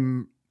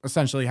I'm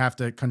essentially have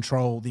to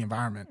control the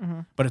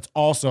environment. But it's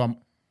also I'm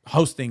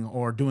hosting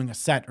or doing a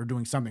set or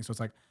doing something. So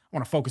it's like I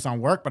want to focus on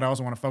work, but I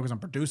also want to focus on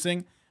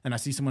producing. And I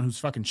see someone who's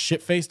fucking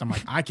shit-faced. I'm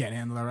like, I can't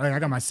handle that. Right? I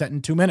got my set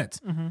in 2 minutes.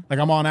 Like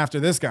I'm on after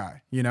this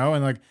guy, you know?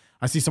 And like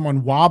I see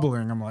someone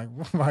wobbling. I'm like,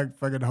 I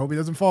fucking hope he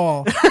doesn't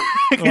fall.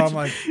 So I'm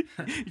like,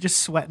 You're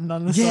just sweating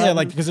on the yeah, side.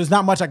 like because there's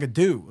not much I could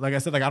do. Like I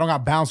said, like I don't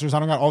got bouncers. I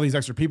don't got all these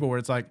extra people where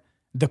it's like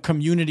the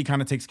community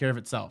kind of takes care of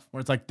itself.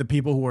 Where it's like the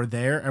people who are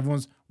there,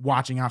 everyone's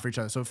watching out for each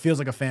other. So it feels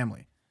like a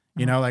family,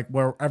 you know, like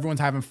where everyone's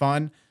having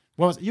fun.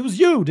 It was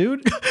you,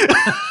 dude.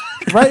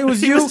 Right? It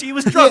was you. he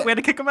was drunk. Yeah. We had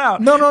to kick him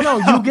out. No.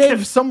 You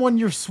gave someone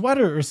your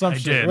sweater or some I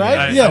shit, did.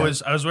 right? I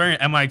was wearing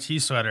an MIT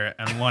sweater,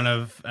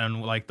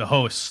 and like the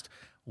host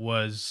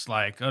was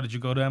like, "Oh, did you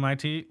go to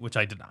MIT?" Which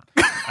I did not.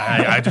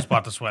 I just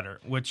bought the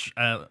sweater. Which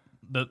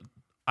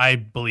I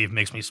believe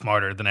makes me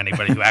smarter than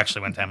anybody who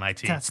actually went to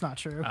MIT. That's not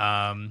true.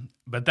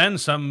 But then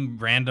some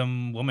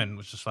random woman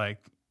was just like,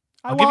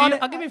 I want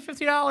it. I'll give you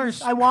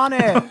 $50. I want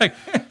it. Like,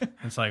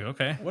 it's like,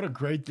 okay. What a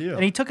great deal.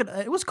 And he took it.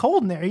 It was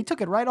cold in there. He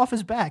took it right off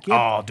his back. He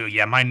had- Oh, dude,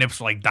 yeah, my nips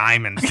were like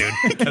diamonds, dude.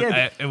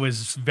 It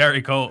was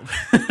very cold.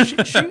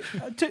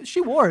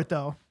 she wore it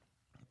though.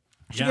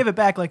 She Yeah. gave it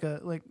back like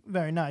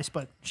very nice,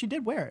 but she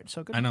did wear it.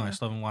 So good. I know, for I her.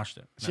 still haven't watched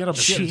it. She had a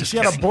Just she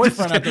had a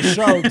boyfriend at the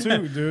show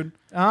too, dude.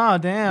 Oh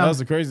damn. That was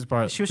the craziest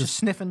part. She was just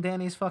sniffing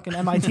Danny's fucking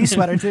MIT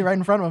sweater too, right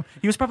in front of him.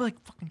 He was probably like,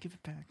 "Fucking give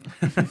it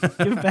back.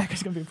 Give it back.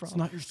 It's gonna be a problem."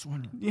 not your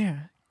sweater. Yeah.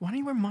 Why don't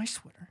you wear my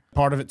sweater?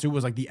 Part of it too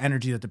was like the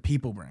energy that the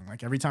people bring.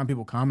 Like every time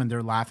people come and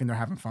they're laughing, they're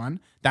having fun.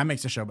 That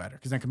makes the show better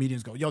because then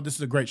comedians go, "Yo, this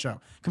is a great show."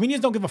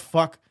 Comedians don't give a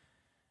fuck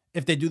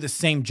if they do the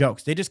same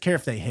jokes. They just care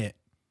if they hit.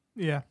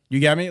 Yeah. You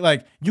get me?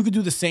 Like you could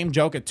do the same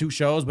joke at 2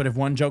 shows, but if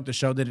one joke the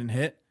show didn't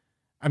hit,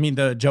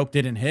 the joke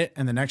didn't hit,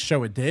 and the next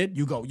show it did,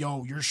 you go,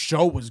 "Yo, your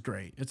show was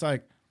great." It's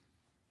like,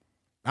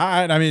 all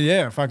right. I mean,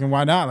 yeah, fucking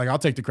why not? Like I'll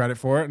take the credit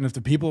for it. And if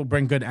the people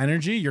bring good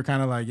energy, you're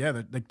kind of like, yeah,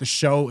 the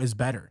show is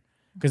better.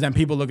 Because then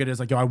people look at it as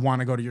like, yo, I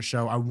want to go to your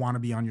show. I want to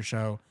be on your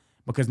show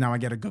because now I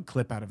get a good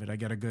clip out of it. I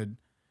get a good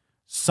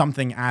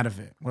something out of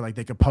it where like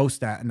they could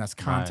post that and that's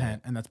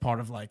content and that's part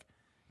of like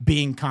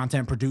being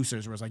content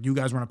producers. Where it's like you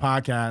guys run a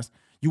podcast,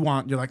 you're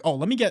like, oh,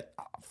 let me get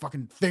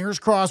fucking fingers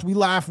crossed we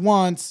laugh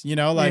once,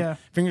 Yeah.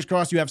 fingers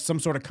crossed you have some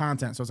sort of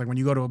content. So it's like when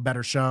you go to a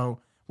better show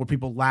where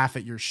people laugh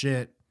at your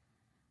shit,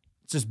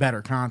 it's just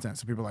better content.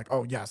 So people are like,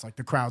 oh yes, like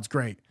the crowd's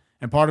great.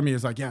 And part of me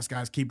is like, yes,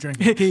 guys, keep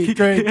drinking, keep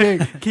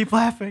drinking. Keep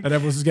laughing. And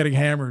everyone's just getting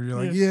hammered.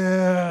 You're like,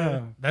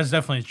 yeah. That's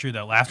definitely true,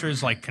 though. Laughter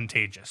is like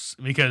contagious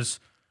because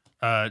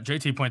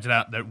JT pointed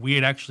out that we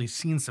had actually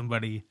seen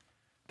somebody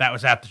that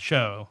was at the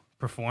show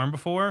perform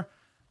before.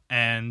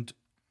 And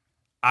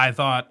I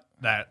thought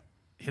that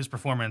his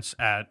performance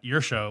at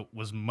your show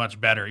was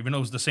much better, even though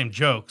it was the same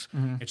jokes.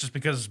 It's just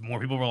because more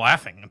people were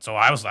laughing. And so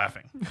I was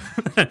laughing.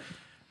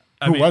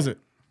 Who was it?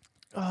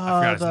 I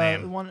forgot his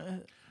name. One,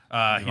 He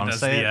wanna does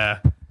say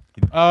the.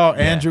 Oh,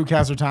 Andrew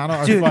Casartano.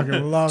 I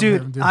fucking love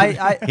him,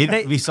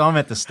 dude. We saw him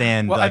at the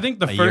stand Well, I think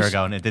the a year first-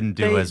 ago, and it didn't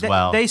do as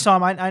well. They saw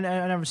him. I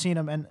never seen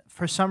him, and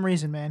for some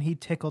reason, man, he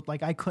tickled.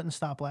 Like I couldn't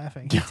stop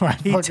laughing. Yo, I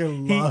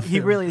fucking love he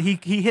him. really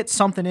he hit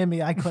something in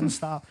me. I couldn't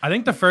stop. I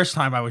think the first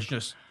time I was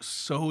just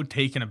so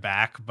taken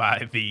aback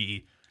by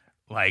the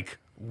like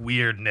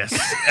weirdness,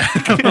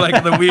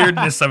 like the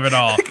weirdness of it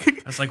all.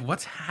 I was like,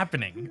 "What's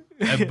happening?"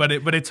 But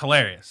it's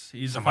hilarious.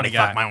 He's a funny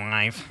guy. my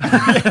wife.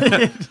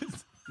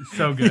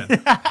 So good.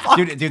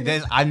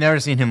 dude, I've never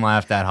seen him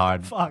laugh that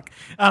hard. Fuck.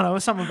 I don't know. It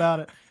was something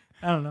about it.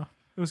 I don't know.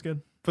 It was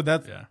good. But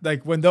that's Yeah.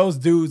 like when those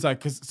dudes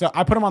so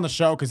I put him on the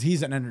show because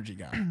he's an energy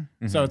guy.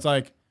 So it's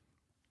like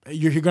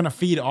you're gonna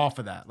feed off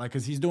of that, like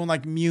because he's doing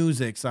like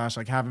music /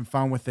 like having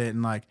fun with it,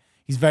 and like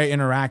he's very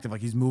interactive. Like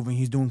he's moving,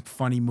 he's doing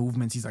funny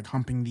movements. He's like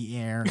humping the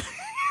air,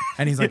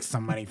 and he's like,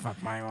 "Somebody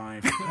fuck my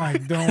wife,"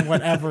 like doing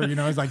whatever,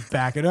 He's like,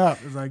 "Back it up."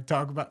 It's like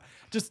talk about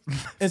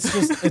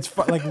it's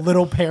like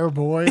little pair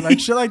boy, like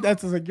shit like that.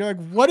 So it's like you're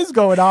like, what is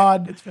going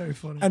on? It's very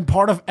funny. And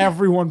part of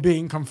everyone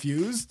being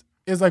confused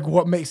is like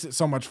what makes it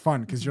so much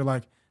fun because you're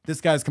like,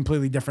 this guy's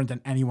completely different than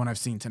anyone I've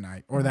seen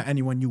tonight or that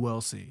anyone you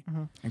will see.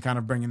 And kind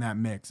of bringing that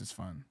mix is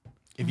fun.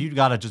 If you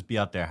gotta just be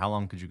up there, how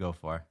long could you go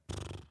for?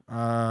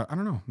 I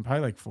don't know,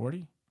 probably like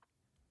 40.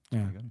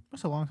 Yeah,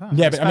 That's a long time.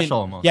 yeah, but I mean, Special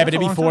almost. yeah, That's but it'd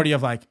a be long 40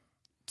 of like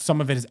some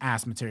of it is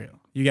ass material.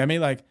 You get me?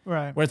 Like,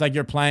 Right. where it's like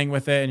you're playing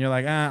with it and you're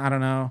like, I don't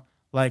know,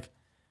 like.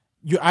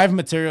 I have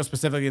material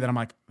specifically that I'm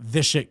like,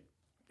 this shit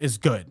is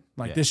good.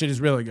 Like Yeah. this shit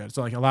is really good.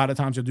 So like a lot of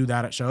times you'll do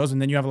that at shows,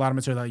 and then you have a lot of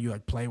material that you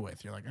like play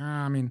with. You're like,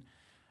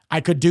 I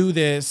could do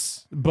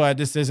this, but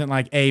this isn't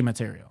like a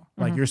material.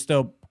 Like you're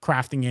still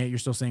crafting it. You're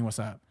still seeing what's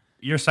up.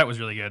 Your set was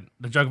really good.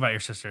 The joke about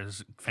your sister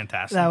is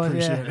fantastic. That was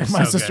Appreciate yeah. it.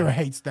 My so sister good.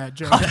 hates that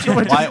joke. Why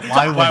would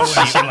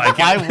she like it?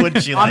 Why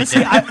would she like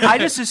Honestly, it? I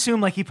just assume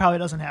like he probably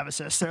doesn't have a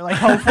sister. Like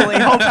hopefully,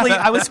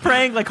 I was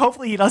praying like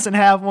hopefully he doesn't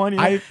have one.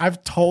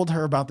 I've told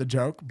her about the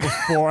joke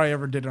before I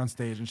ever did it on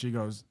stage, and she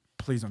goes,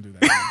 "Please don't do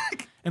that."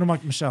 And I'm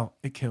like, "Michelle,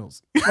 it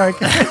kills. Like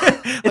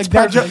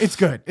that joke, it's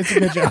good. It's a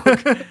good joke."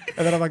 And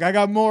then I'm like, "I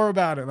got more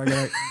about it."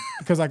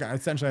 Because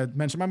essentially I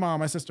mentioned my mom,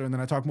 my sister, and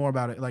then I talk more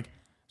about it. Like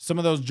some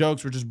of those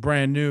jokes were just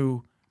brand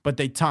new, but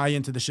they tie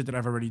into the shit that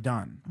I've already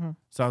done.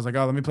 So I was like,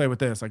 "Oh, let me play with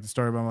this." Like the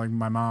story about like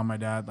my mom, my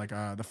dad, like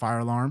the fire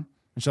alarm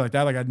and shit like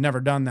that. Like I'd never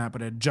done that,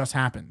 but it just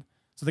happened.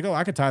 So like, oh,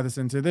 I could tie this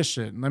into this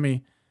shit.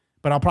 And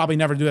but I'll probably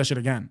never do that shit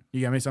again.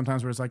 You get me?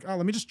 Sometimes where it's like, oh,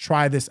 let me just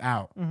try this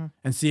out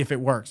and see if it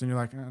works. And you're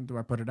like, do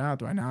I put it out?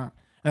 Do I not?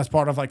 And that's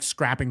part of like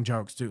scrapping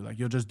jokes too. Like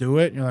you'll just do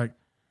it. And you're like,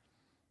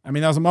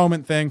 that was a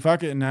moment thing.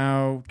 Fuck it. And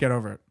now get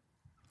over it.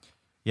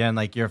 Yeah, and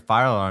like your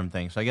fire alarm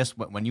thing. So I guess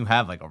when you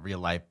have like a real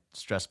life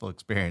stressful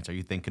experience, are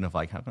you thinking of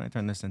like, how can I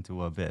turn this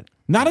into a bit?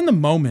 Not in the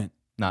moment.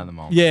 Not in the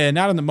moment. Yeah,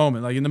 not in the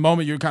moment. Like in the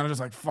moment, you're kind of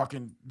just like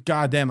fucking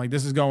goddamn, like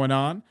this is going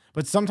on.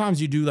 But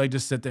sometimes you do like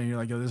just sit there and you're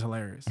like, yo, this is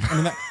hilarious.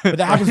 I mean, but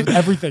that happens with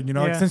everything, you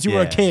know. Like Yeah. since you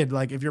were a Yeah. kid,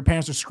 like if your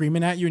parents are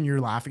screaming at you and you're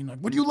laughing, like,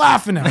 what are you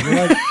laughing at?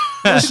 You're like,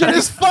 this shit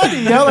is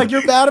funny, yo. Like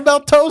you're mad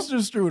about toaster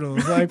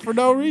strudels, like for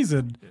no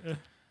reason.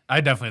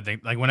 I definitely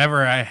think like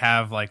whenever I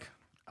have like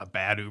a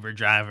bad Uber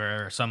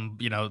driver or some,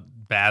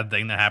 bad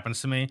thing that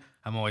happens to me,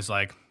 I'm always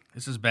like,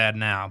 this is bad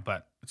now,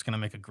 but it's gonna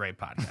make a great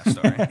podcast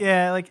story.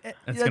 Yeah, like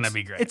It's gonna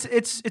be great.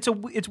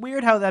 It's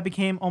weird how that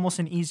became almost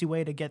an easy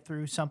way to get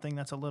through something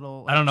that's a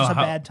little I don't know just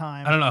how, a bad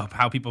time. I don't know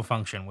how people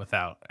function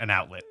without an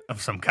outlet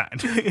of some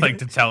kind, like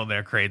to tell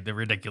their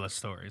ridiculous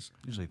stories.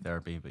 Usually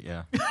therapy, but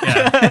yeah.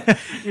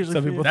 Usually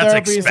Some for- people That's therapy,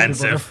 some people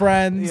expensive. are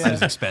friends. Yeah.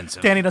 It's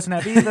expensive. Danny doesn't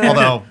have either.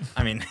 Although,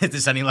 I mean, is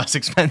this any less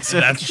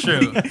expensive? That's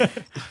true.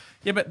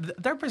 Yeah, but the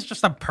therapist's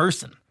just a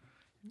person.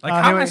 Like, Oh,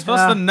 how here am I we-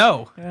 supposed to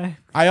know?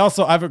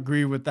 I've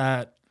agreed with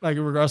that. Like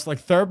in regards to like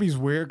therapy's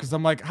weird because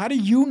I'm like, how do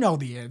you know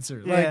the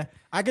answer? Yeah. Like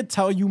I could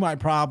tell you my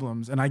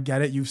problems and I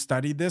get it, you've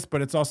studied this,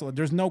 but it's also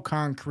there's no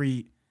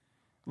concrete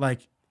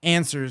like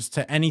answers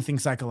to anything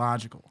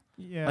psychological.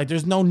 Yeah. Like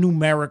there's no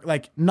numeric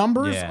like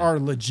numbers Yeah. are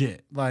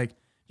legit. Like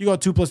you go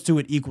 2 + 2,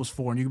 it equals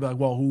 4, and you can be like,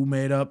 well, who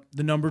made up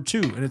the number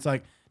 2? And it's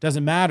like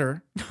doesn't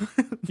matter.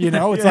 It's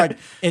Yeah. like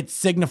it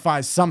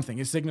signifies something.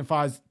 It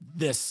signifies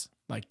this.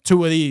 Like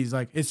 2 of these.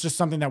 Like it's just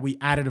something that we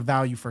added a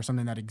value for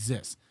something that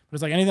exists. But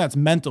it's like anything that's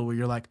mental where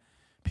you're like,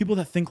 people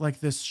that think like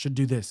this should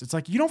do this. It's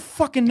like, you don't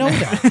fucking know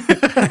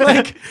that.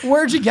 Like,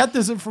 where'd you get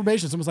this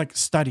information? Someone's like,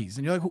 studies.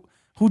 And you're like,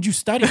 who'd you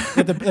study?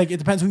 Like, it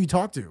depends who you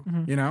talk to,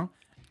 you know?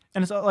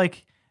 And it's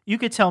like you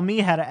could tell me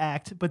how to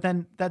act, but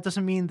then that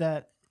doesn't mean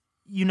that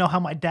you know how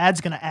my dad's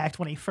gonna act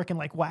when he freaking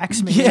like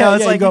whacks me. Yeah, You know,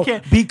 it's yeah, like you you go,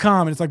 can't. be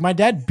calm. And it's like, my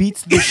dad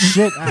beats the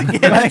shit out of me.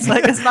 Yeah, it's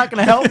like it's not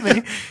gonna help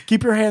me.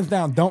 Keep your hands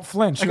down. Don't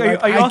flinch. Like, You're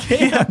like, I also,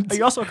 can't. are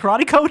you also a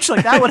karate coach?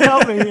 Like that would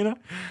help me, you know?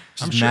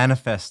 Just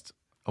manifest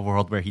a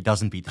world where he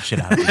doesn't beat the shit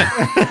out of you.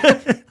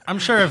 I'm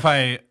sure if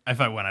I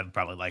went, I'd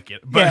probably like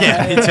it. But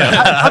Yeah, me too.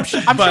 I'm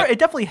sure it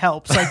definitely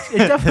helps. Like it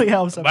definitely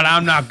helps. but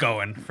I'm not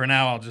going. For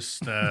now, I'll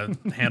just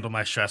handle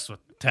my stress with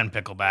 10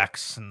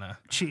 picklebacks and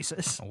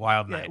Jesus. a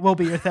wild Yeah, night. we'll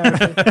be your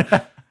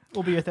therapist.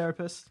 We'll be your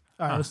therapist.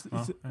 All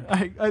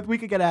right, we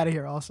could get out of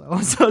here also.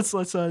 So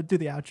let's do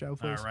the outro,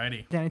 please.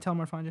 Alrighty. Danny, tell them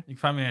where to find you. You can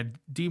find me at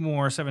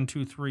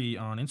dmore723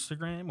 on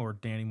Instagram or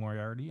Danny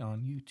Moriarty on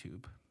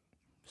YouTube.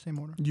 Same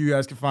order. You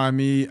guys can find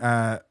me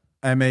at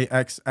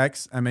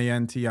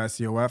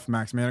MAXXMANTICOF,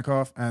 Max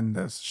Manikoff, and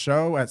this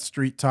show at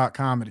Street Talk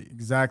Comedy,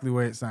 exactly the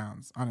way it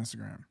sounds, on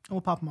Instagram.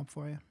 We'll pop them up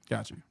for you.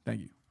 Got you.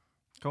 Thank you.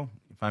 Cool. You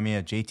can find me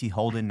at JT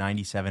Holden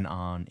 97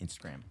 on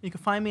Instagram. You can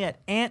find me at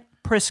Ant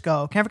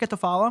Prisco. Can't forget to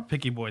follow.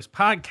 Picky Boys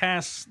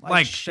Podcast.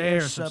 Like,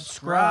 share,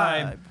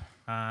 subscribe.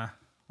 Wow,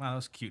 that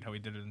was cute how we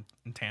did it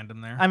in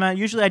tandem there. I'm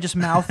usually I just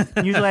mouth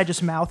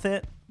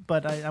it,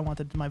 but I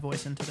wanted my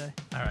voice in today.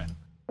 All right.